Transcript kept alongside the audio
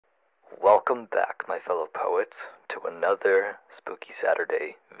Welcome back, my fellow poets, to another Spooky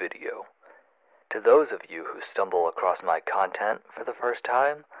Saturday video. To those of you who stumble across my content for the first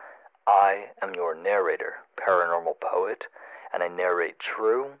time, I am your narrator, Paranormal Poet, and I narrate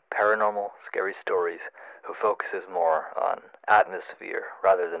true, paranormal, scary stories who focuses more on atmosphere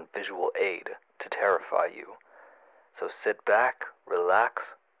rather than visual aid to terrify you. So sit back, relax,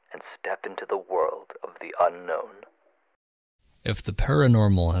 and step into the world of the unknown. If the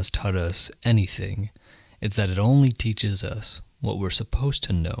paranormal has taught us anything, it's that it only teaches us what we're supposed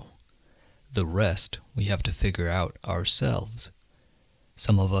to know. The rest we have to figure out ourselves.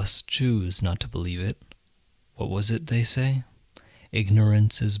 Some of us choose not to believe it. What was it they say?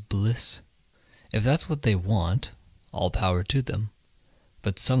 Ignorance is bliss. If that's what they want, all power to them.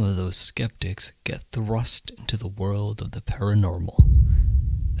 But some of those skeptics get thrust into the world of the paranormal.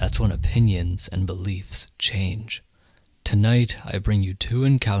 That's when opinions and beliefs change. Tonight, I bring you two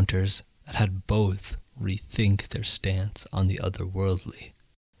encounters that had both rethink their stance on the otherworldly.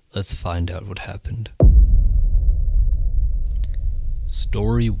 Let's find out what happened.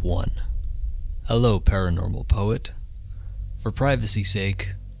 Story 1. Hello, Paranormal Poet. For privacy's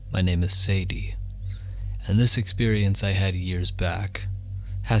sake, my name is Sadie, and this experience I had years back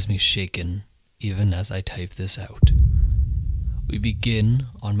has me shaken even as I type this out. We begin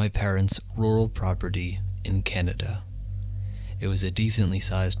on my parents' rural property in Canada. It was a decently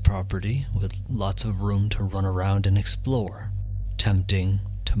sized property with lots of room to run around and explore, tempting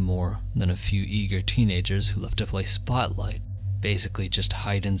to more than a few eager teenagers who love to play Spotlight, basically just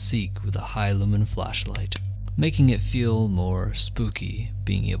hide and seek with a high lumen flashlight, making it feel more spooky.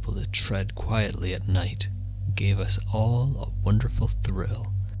 Being able to tread quietly at night gave us all a wonderful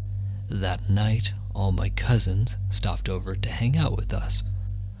thrill. That night, all my cousins stopped over to hang out with us.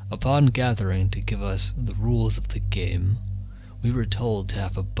 Upon gathering to give us the rules of the game, we were told to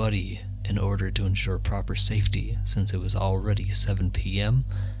have a buddy in order to ensure proper safety since it was already 7 p.m.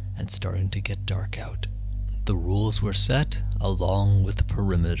 and starting to get dark out. The rules were set along with the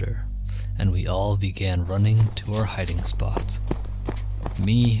perimeter, and we all began running to our hiding spots.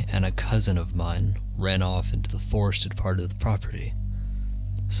 Me and a cousin of mine ran off into the forested part of the property.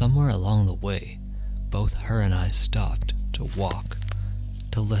 Somewhere along the way, both her and I stopped to walk,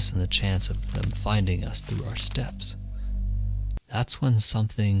 to lessen the chance of them finding us through our steps. That's when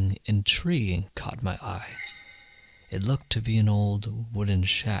something intriguing caught my eye. It looked to be an old wooden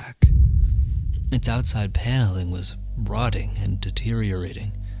shack. Its outside paneling was rotting and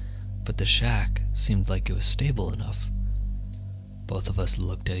deteriorating, but the shack seemed like it was stable enough. Both of us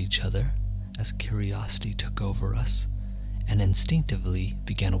looked at each other as curiosity took over us, and instinctively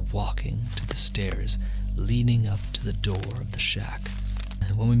began walking to the stairs leading up to the door of the shack.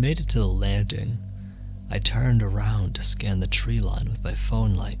 When we made it to the landing, I turned around to scan the tree line with my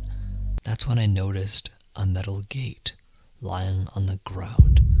phone light. That's when I noticed a metal gate lying on the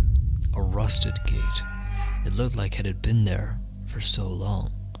ground. A rusted gate. It looked like it had been there for so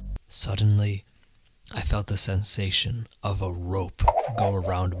long. Suddenly, I felt the sensation of a rope go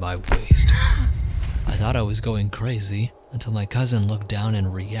around my waist. I thought I was going crazy until my cousin looked down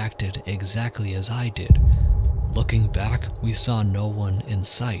and reacted exactly as I did. Looking back, we saw no one in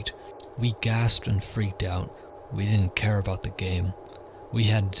sight. We gasped and freaked out. We didn't care about the game. We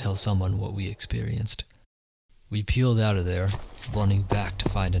had to tell someone what we experienced. We peeled out of there, running back to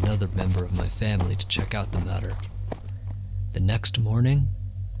find another member of my family to check out the matter. The next morning,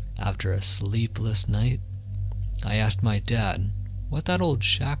 after a sleepless night, I asked my dad what that old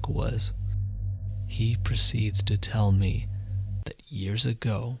shack was. He proceeds to tell me that years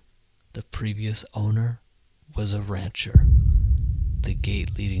ago, the previous owner was a rancher. The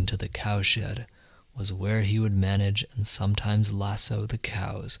gate leading to the cowshed was where he would manage and sometimes lasso the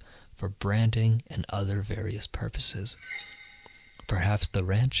cows for branding and other various purposes. Perhaps the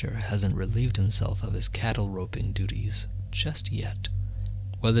rancher hasn't relieved himself of his cattle roping duties just yet.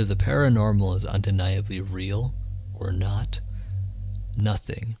 Whether the paranormal is undeniably real or not,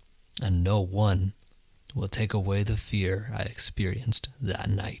 nothing and no one will take away the fear I experienced that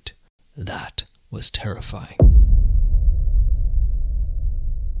night. That was terrifying.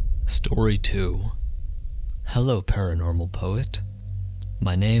 Story 2. Hello, Paranormal Poet.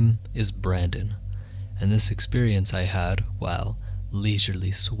 My name is Brandon, and this experience I had while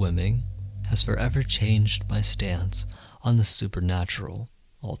leisurely swimming has forever changed my stance on the supernatural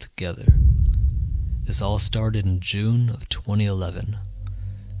altogether. This all started in June of 2011.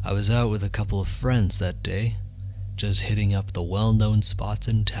 I was out with a couple of friends that day, just hitting up the well-known spots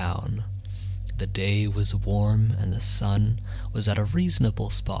in town. The day was warm and the sun was at a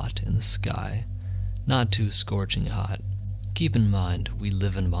reasonable spot in the sky, not too scorching hot, keep in mind we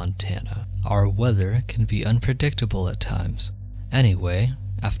live in Montana. Our weather can be unpredictable at times. Anyway,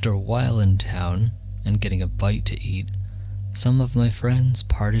 after a while in town and getting a bite to eat, some of my friends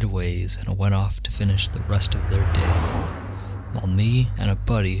parted ways and went off to finish the rest of their day, while me and a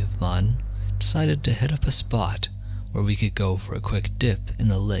buddy of mine decided to hit up a spot where we could go for a quick dip in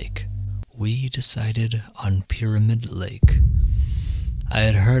the lake. We decided on Pyramid Lake. I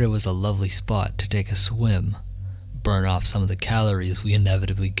had heard it was a lovely spot to take a swim, burn off some of the calories we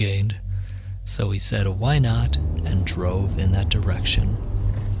inevitably gained, so we said why not and drove in that direction.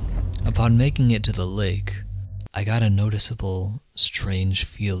 Upon making it to the lake, I got a noticeable, strange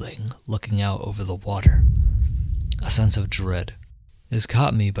feeling looking out over the water. A sense of dread. This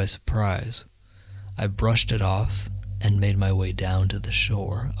caught me by surprise. I brushed it off and made my way down to the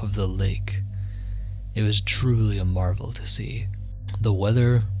shore of the lake. It was truly a marvel to see. The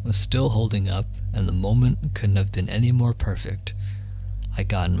weather was still holding up, and the moment couldn't have been any more perfect. I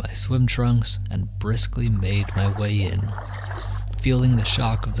got in my swim trunks and briskly made my way in. Feeling the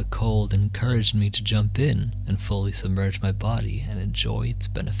shock of the cold encouraged me to jump in and fully submerge my body and enjoy its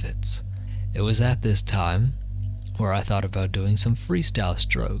benefits. It was at this time where I thought about doing some freestyle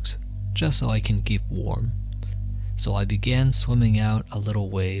strokes, just so I can keep warm. So I began swimming out a little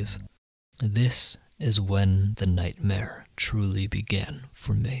ways. This is when the nightmare truly began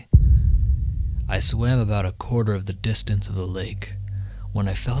for me. I swam about a quarter of the distance of the lake when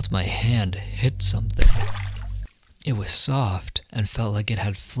I felt my hand hit something. It was soft and felt like it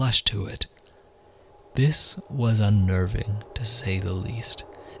had flesh to it. This was unnerving, to say the least,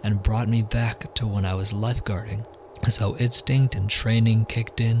 and brought me back to when I was lifeguarding. So instinct and training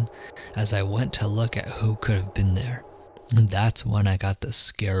kicked in as I went to look at who could have been there. And that's when I got the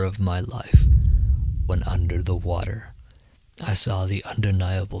scare of my life. When under the water, I saw the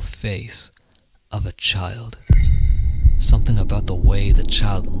undeniable face of a child. Something about the way the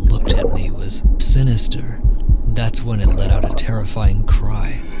child looked at me was sinister. That's when it let out a terrifying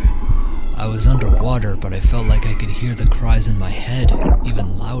cry. I was underwater, but I felt like I could hear the cries in my head,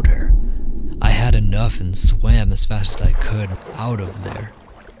 even louder. I had enough and swam as fast as I could out of there.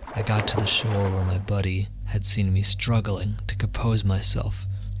 I got to the shore where my buddy had seen me struggling to compose myself.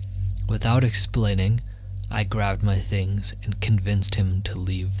 Without explaining, I grabbed my things and convinced him to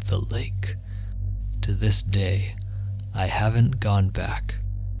leave the lake. To this day, I haven't gone back.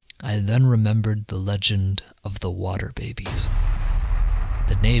 I then remembered the legend of the water babies.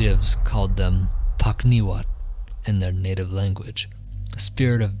 The natives called them Pakniwat in their native language, a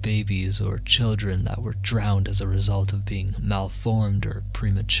spirit of babies or children that were drowned as a result of being malformed or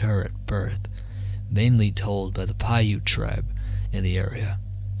premature at birth, mainly told by the Paiute tribe in the area,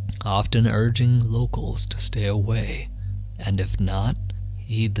 often urging locals to stay away, and if not,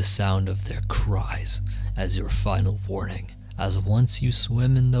 heed the sound of their cries as your final warning, as once you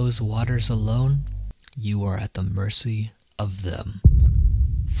swim in those waters alone, you are at the mercy of them.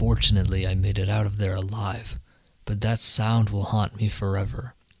 Fortunately, I made it out of there alive, but that sound will haunt me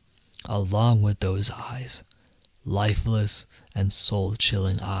forever, along with those eyes, lifeless and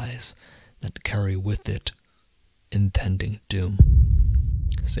soul-chilling eyes that carry with it impending doom.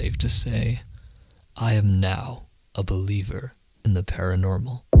 Safe to say, I am now a believer in the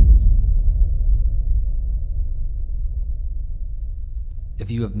paranormal.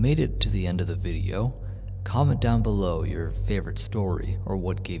 If you have made it to the end of the video, comment down below your favorite story or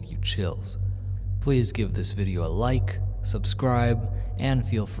what gave you chills. Please give this video a like, subscribe, and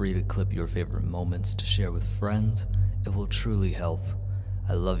feel free to clip your favorite moments to share with friends. It will truly help.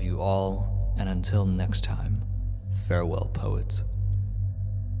 I love you all, and until next time, farewell, poets.